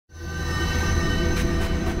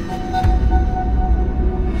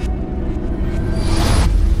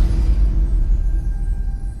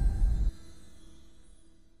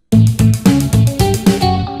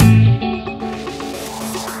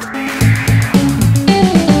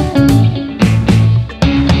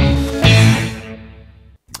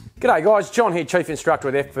G'day guys, John here, Chief Instructor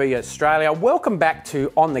with FPV Australia. Welcome back to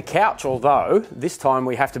On the Couch, although this time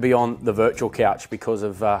we have to be on the virtual couch because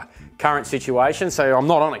of current situation. So I'm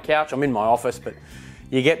not on a couch, I'm in my office, but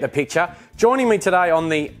you get the picture. Joining me today on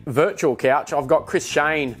the virtual couch, I've got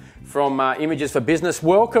Shain from Images for Business.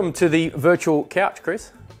 Welcome to the virtual couch,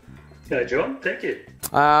 Chris. G'day John, thank you.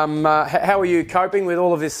 How are you coping with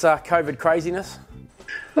all of this COVID craziness?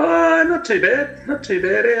 Not too bad, not too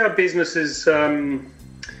bad. Our business is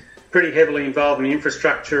pretty heavily involved in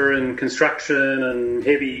infrastructure and construction and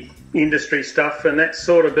heavy industry stuff, and that's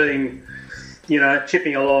sort of been,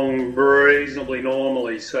 chipping along reasonably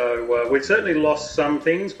normally. So we've certainly lost some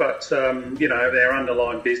things, but, our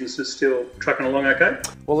underlying business is still trucking along okay.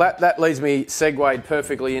 Well, that leads me segued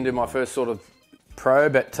perfectly into my first sort of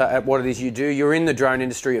probe at what it is you do. You're in the drone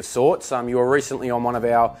industry of sorts. You were recently on one of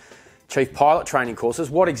our Chief Pilot training courses.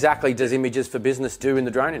 What exactly does Images for Business do in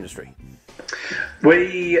the drone industry?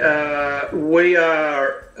 We are,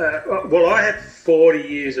 I have 40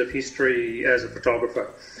 years of history as a photographer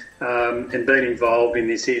and been involved in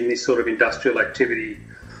this sort of industrial activity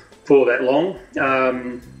for that long.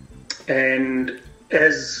 And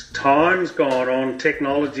as time's gone on,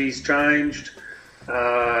 technology's changed,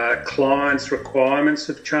 clients' requirements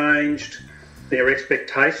have changed, their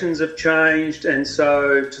expectations have changed, and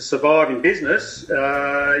so to survive in business,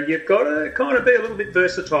 you've got to kind of be a little bit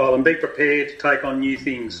versatile and be prepared to take on new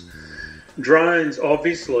things. Drones,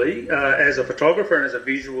 obviously, as a photographer and as a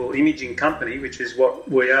visual imaging company, which is what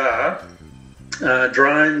we are,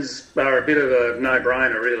 drones are a bit of a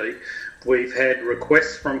no-brainer, really. We've had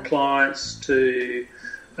requests from clients to,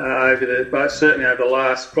 certainly over the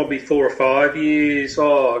last probably 4 or 5 years,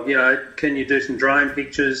 can you do some drone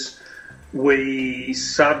pictures? We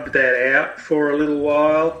subbed that out for a little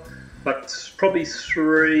while, but probably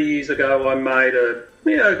 3 years ago I made a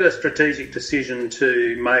strategic decision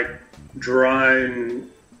to make drone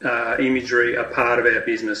imagery a part of our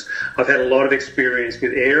business. I've had a lot of experience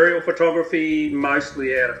with aerial photography,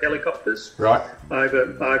 mostly out of helicopters, right,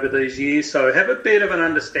 over these years, so I have a bit of an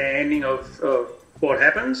understanding of what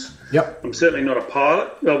happens. Yep. I'm certainly not a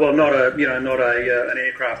pilot. Well, not an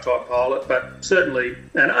aircraft type pilot, but certainly,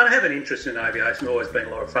 and I have an interest in aviation. Always been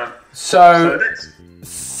a lot of fun. So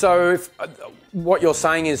if, what you're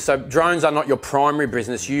saying is, so drones are not your primary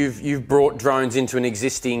business. You've brought drones into an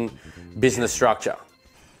existing business structure.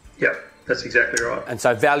 Yep, that's exactly right. And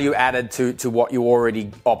so value added to what you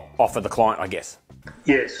already offer the client, I guess.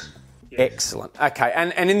 Yes. Excellent. Okay,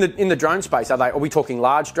 and in the drone space, are we talking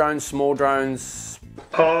large drones, small drones?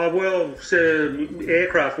 Aircraft-wise,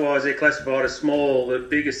 they're classified as small. The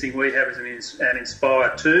biggest thing we have is an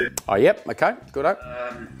Inspire 2. Oh, yep. Okay, good.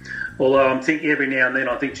 Although I'm thinking every now and then,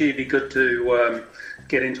 I think, gee, it'd be good to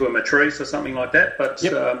get into a Matrice or something like that. But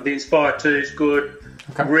the Inspire 2 is good,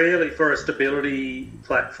 really, for a stability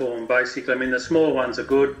platform, basically. I mean, the small ones are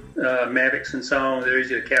good, Mavics and so on. They're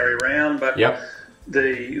easy to carry around, but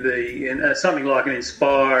something like an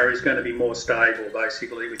Inspire is going to be more stable,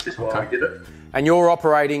 basically, which is why we did it. And you're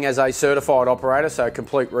operating as a certified operator, so a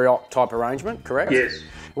complete REOC type arrangement, correct? Yes.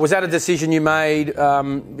 Was that a decision you made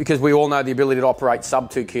because we all know the ability to operate sub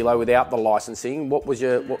 2 kilo without the licensing?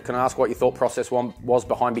 Can I ask what your thought process was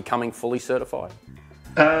behind becoming fully certified?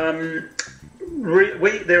 There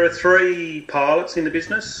are 3 pilots in the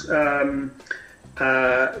business. And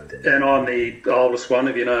I'm the oldest one,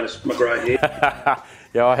 if you notice my grey hair.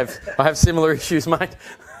 Yeah, I have similar issues, mate.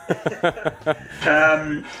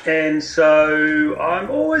 And so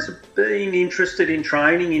I'm always been interested in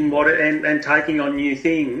training in and taking on new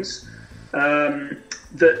things.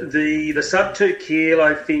 The sub 2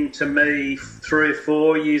 kilo thing to me 3 or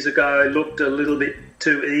 4 years ago looked a little bit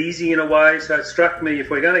too easy in a way, so it struck me, if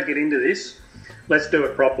we're going to get into this, let's do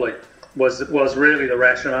it properly, was really the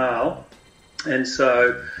rationale. And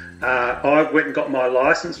so I went and got my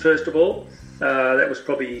licence first of all. That was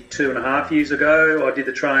probably 2.5 years ago. I did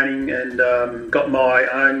the training and got my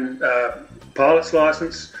own pilot's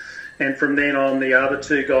licence. And from then on, the other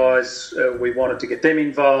 2 guys, we wanted to get them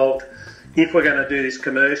involved. If we're going to do this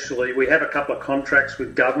commercially, we have a couple of contracts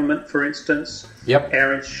with government, for instance. Yep.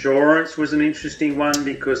 Our insurance was an interesting one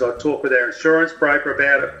because I talked with our insurance broker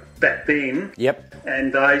about it back then. Yep.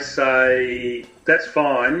 And they say, that's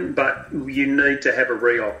fine, but you need to have a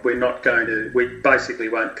REOC. We basically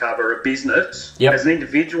won't cover a business. Yep. As an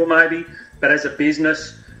individual maybe, but as a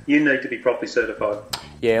business, you need to be properly certified.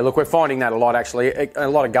 Yeah, look, we're finding that a lot actually. A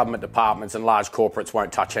lot of government departments and large corporates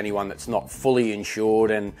won't touch anyone that's not fully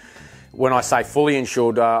insured. And when I say fully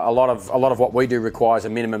insured, a lot of what we do requires a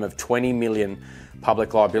minimum of 20 million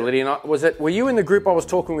public liability. And were you in the group I was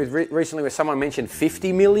talking with recently where someone mentioned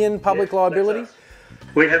 50 million public liability?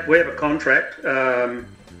 We have a contract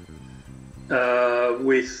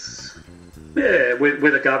with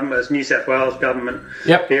a government, as New South Wales government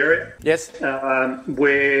area. Yes.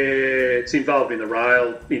 Where it's involved in the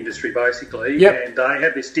rail industry basically, and they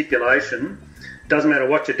have this stipulation. Doesn't matter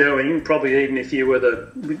what you're doing, probably even if you were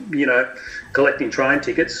collecting train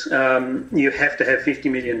tickets, you have to have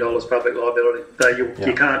 $50 million public liability.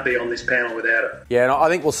 You can't be on this panel without it. Yeah, and I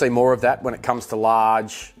think we'll see more of that when it comes to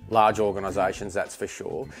large organisations, that's for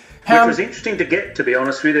sure. Which was interesting to get, to be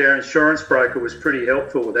honest with you. Our insurance broker was pretty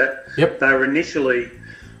helpful with that. Yep. They were initially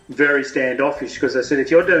very standoffish because they said,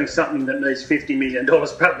 if you're doing something that needs $50 million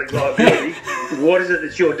public liability, what is it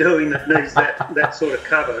that you're doing that needs that sort of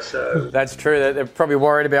cover? So that's true. They're probably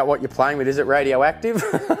worried about what you're playing with. Is it radioactive?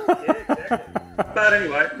 Yeah, exactly. But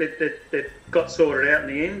anyway, it got sorted out in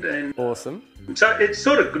the end. And awesome. So it's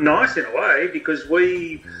sort of nice in a way because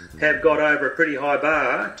we have got over a pretty high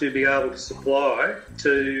bar to be able to supply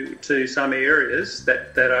to some areas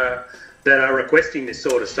that are requesting this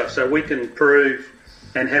sort of stuff. So we can prove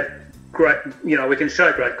and have great, we can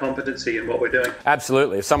show great competency in what we're doing.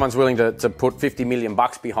 Absolutely. If someone's willing to put $50 million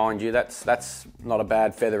behind you, that's not a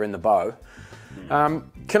bad feather in the bow.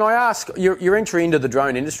 Can I ask, your entry into the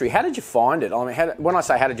drone industry, how did you find it? I mean, when I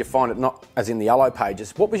say how did you find it, not as in the yellow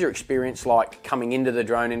pages, what was your experience like coming into the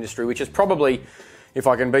drone industry, which is probably, if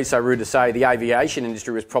I can be so rude to say, the aviation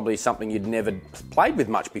industry was probably something you'd never played with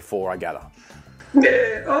much before, I gather.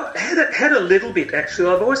 Yeah, I had a little bit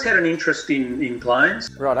actually. I've always had an interest in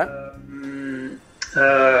planes. Righto.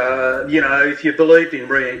 If you believed in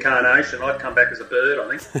reincarnation, I'd come back as a bird,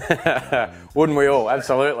 I think. Wouldn't we all?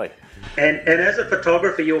 Absolutely. And as a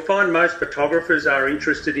photographer, you'll find most photographers are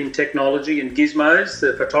interested in technology and gizmos.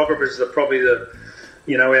 The photographers are probably our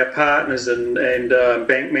partners and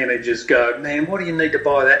bank managers go, man, what do you need to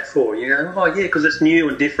buy that for? Because it's new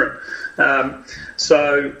and different.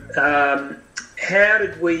 How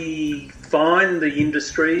did we find the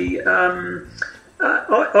industry? I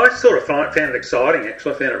sort of found it exciting,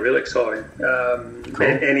 actually. I found it really exciting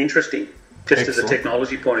and interesting, just as a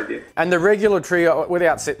technology point of view. And the regulatory,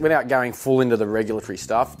 without going full into the regulatory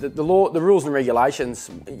stuff, the rules and regulations,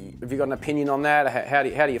 have you got an opinion on that? How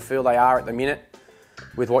do you feel they are at the minute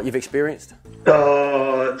with what you've experienced?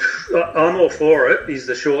 I'm all for it, is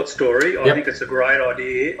the short story. I think it's a great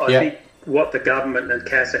idea. I think what the government and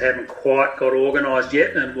CASA haven't quite got organised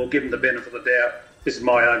yet, and we'll give them the benefit of the doubt. This is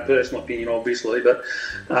my own personal opinion, obviously, but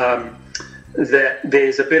that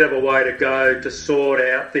there's a bit of a way to go to sort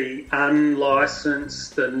out the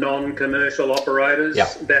unlicensed, the non-commercial operators.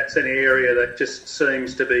 That's an area that just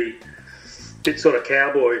seems to be a bit sort of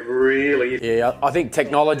cowboy, really. Yeah, I think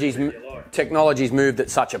technology's moved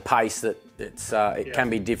at such a pace that it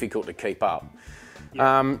can be difficult to keep up.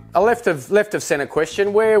 A left of centre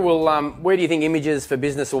question: where do you think Images for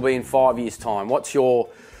Business will be in 5 years' time?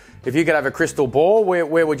 If you could have a crystal ball, where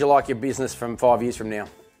would you like your business from 5 years from now?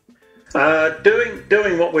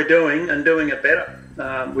 Doing what we're doing and doing it better,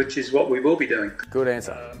 which is what we will be doing. Good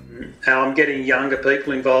answer. I'm getting younger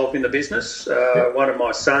people involved in the business. One of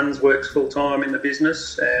my sons works full-time in the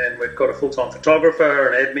business, and we've got a full-time photographer,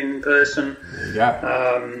 an admin person,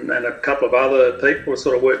 and a couple of other people who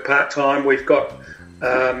sort of work part-time. We've got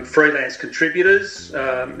freelance contributors,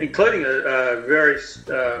 including a very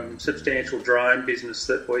substantial drone business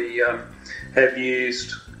that we have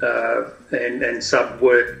used and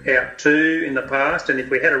sub-work out to in the past. And if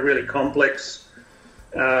we had a really complex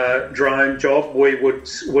drone job, we would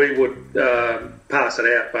pass it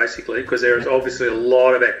out basically, because there is obviously a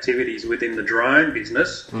lot of activities within the drone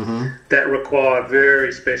business that require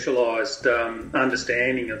very specialised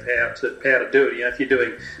understanding of how to do it. If you're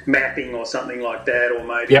doing mapping or something like that, or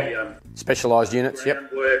maybe specialised units.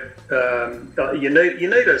 Work, you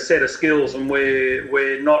need a set of skills, and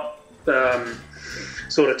we're not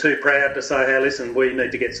sort of too proud to say, hey, listen, we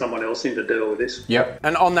need to get someone else in to deal with this.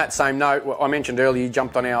 And on that same note, I mentioned earlier you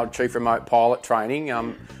jumped on our Chief Remote Pilot training.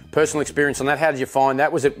 Personal experience on that, how did you find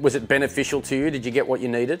that? Was it beneficial to you? Did you get what you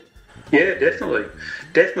needed? Yeah, definitely.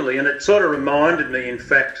 And it sort of reminded me, in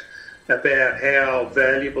fact, about how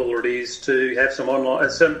valuable it is to have some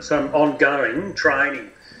ongoing training.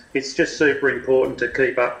 It's just super important to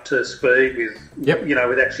keep up to speed with,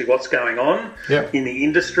 with actually what's going on in the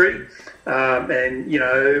industry. I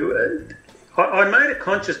made a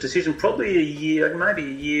conscious decision probably maybe a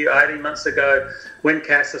year, 18 months ago, when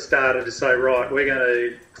CASA started to say, right, we're going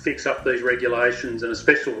to fix up these regulations, and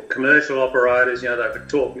especially commercial operators, they've been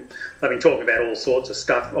talking about all sorts of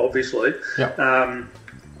stuff, obviously. I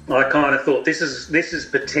kind of thought this is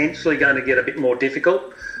potentially going to get a bit more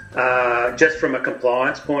difficult, just from a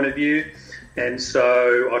compliance point of view. And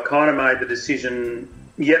so I kind of made the decision,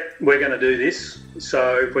 yep, we're going to do this.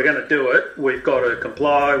 So if we're going to do it, we've got to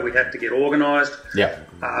comply. We have to get organised. Yeah.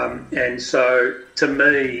 And so to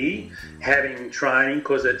me, having training,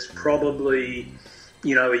 because it's probably,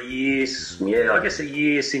 you know, a year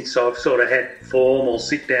since I've sort of had formal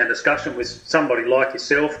sit-down discussion with somebody like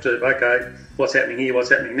yourself to, okay, what's happening here, what's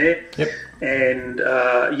happening there. Yep. And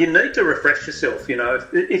you need to refresh yourself, you know.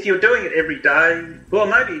 If you're doing it every day, well,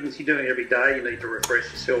 maybe even if you're doing it every day, you need to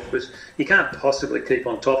refresh yourself because you can't possibly keep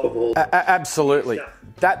on top of all absolutely. stuff.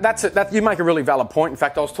 That you make a really valid point. In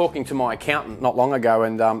fact, I was talking to my accountant not long ago,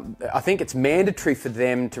 and I think it's mandatory for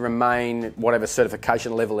them to remain whatever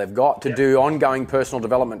certification level they've got to do ongoing personal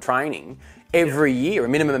development training every year, a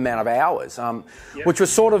minimum amount of hours, which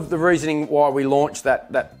was sort of the reasoning why we launched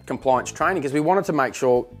that compliance training, because we wanted to make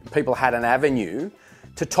sure people had an avenue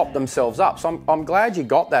to top themselves up. So I'm glad you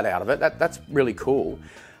got that out of it. That's really cool.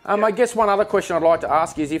 I guess one other question I'd like to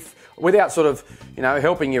ask is, if, without sort of, you know,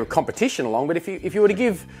 helping your competition along, but if you were to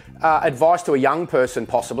give advice to a young person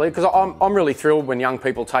possibly, because I'm really thrilled when young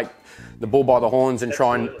people take the bull by the horns and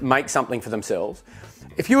try and make something for themselves.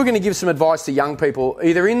 If you were going to give some advice to young people,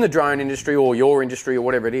 either in the drone industry or your industry or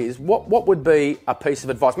whatever it is, what would be a piece of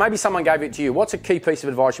advice? Maybe someone gave it to you. What's a key piece of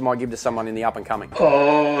advice you might give to someone in the up and coming?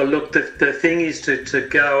 Oh, look, the thing is to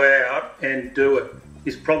go out and do it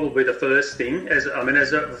is probably the first thing. As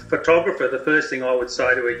a photographer, the first thing I would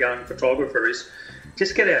say to a young photographer is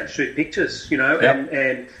just get out and shoot pictures, you know,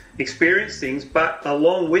 and experience things. But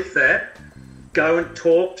along with that, go and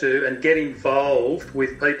talk to and get involved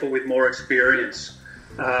with people with more experience.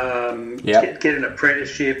 Get an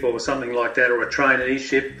apprenticeship or something like that, or a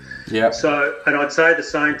traineeship. So, and I'd say the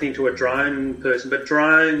same thing to a drone person, but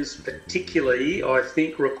drones particularly, I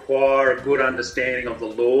think, require a good understanding of the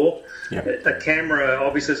law. A camera,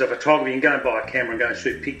 obviously, as a photographer, you can go and buy a camera and go and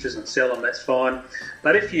shoot pictures and sell them, that's fine.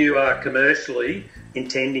 But if you are commercially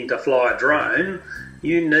intending to fly a drone,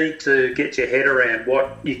 you need to get your head around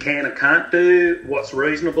what you can and can't do, what's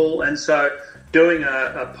reasonable, and so doing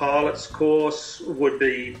a pilot's course would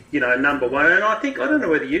be, you know, number one. And I don't know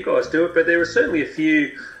whether you guys do it, but there are certainly a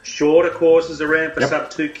few shorter courses around for sub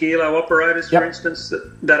 2 kilo operators, for instance,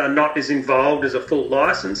 that are not as involved as a full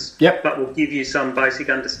licence, but will give you some basic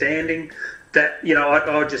understanding. That, you know,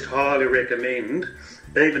 I would just highly recommend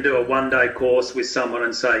even do a one-day course with someone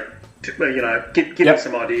and say, you know, give me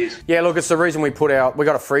some ideas. Yeah, look, it's the reason we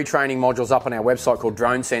got a free training modules up on our website called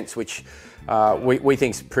Drone Sense, which we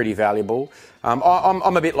think is pretty valuable.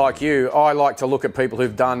 I'm a bit like you. I like to look at people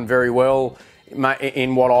who've done very well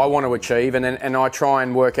in what I want to achieve, and I try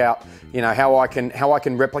and work out, you know, how I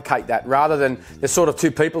can replicate that, rather than there's sort of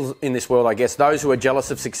two people in this world, I guess, those who are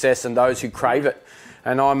jealous of success and those who crave it.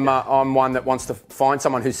 And I'm one that wants to find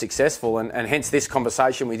someone who's successful, and hence this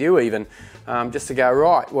conversation with you even, just to go,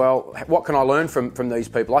 right, well, what can I learn from these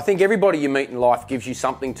people? I think everybody you meet in life gives you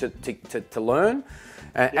something to learn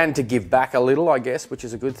and to give back a little, I guess, which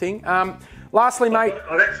is a good thing. Lastly, mate...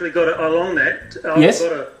 I've actually got, along that, I've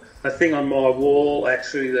got a thing on my wall,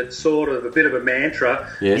 actually, that's sort of a bit of a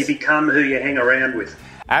mantra. You become who you hang around with.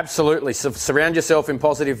 Absolutely. Surround yourself in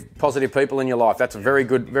positive people in your life. That's a very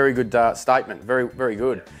good statement. Very, very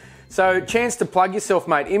good. So, chance to plug yourself,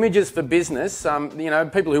 mate. Images for Business. You know,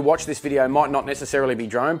 people who watch this video might not necessarily be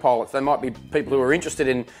drone pilots. They might be people who are interested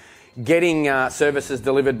in getting services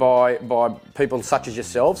delivered by people such as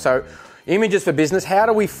yourself. So, Images for Business. How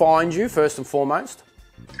do we find you, first and foremost?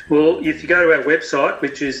 Well, if you go to our website,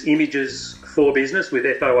 which is imagesforbusiness with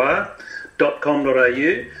FOR.com.au,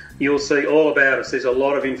 you'll see all about us. There's a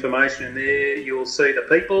lot of information in there. You'll see the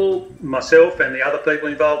people, myself and the other people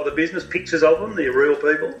involved with the business, pictures of them, they're real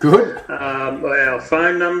people. Good. Our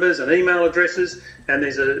phone numbers and email addresses, and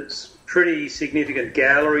there's a pretty significant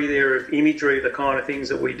gallery there of imagery of the kind of things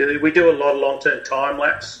that we do. We do a lot of long-term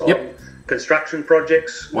time-lapse on construction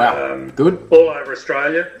projects. Wow, good. All over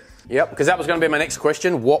Australia. Yep, because that was going to be my next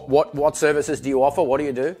question. What services do you offer? What do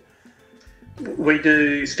you do? We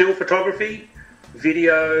do still photography,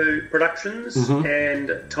 video productions,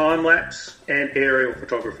 and time-lapse and aerial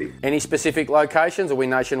photography. Any specific locations, or are we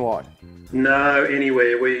nationwide? No,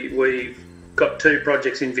 anywhere. We've got 2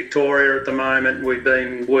 projects in Victoria at the moment. We've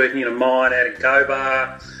been working in a mine out in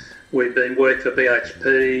Cobar. We've been working for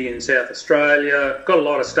BHP in South Australia. Got a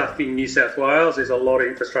lot of stuff in New South Wales. There's a lot of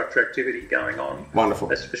infrastructure activity going on. Wonderful.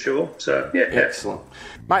 That's for sure. So, yeah. Excellent.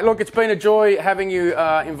 Mate, look, it's been a joy having you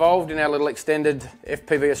involved in our little extended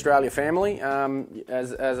FPV Australia family.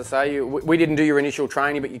 As I say, we didn't do your initial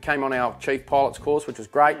training, but you came on our Chief Pilot's course, which was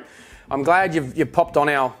great. I'm glad you've popped on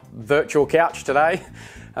our virtual couch today.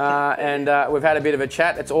 and we've had a bit of a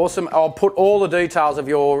chat. It's awesome. I'll put all the details of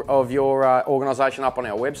your organisation up on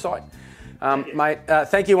our website. Mate,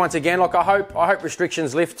 thank you once again. Look, I hope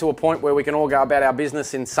restrictions lift to a point where we can all go about our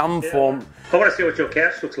business in some form. I want to see what your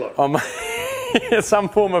couch looks like. Some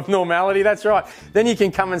form of normality, that's right. Then you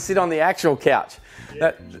can come and sit on the actual couch.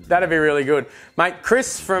 Yeah. That'd be really good. Mate,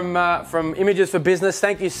 Chris from Images for Business,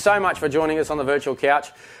 thank you so much for joining us on the virtual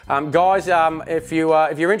couch. Guys, if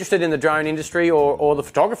you're interested in the drone industry or the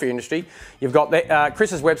photography industry, you've got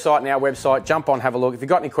Chris's website and our website. Jump on, have a look. If you've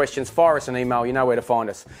got any questions, fire us an email. You know where to find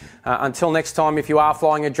us. Until next time, if you are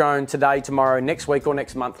flying a drone today, tomorrow, next week or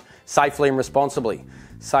next month, safely and responsibly.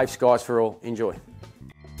 Safe skies for all. Enjoy.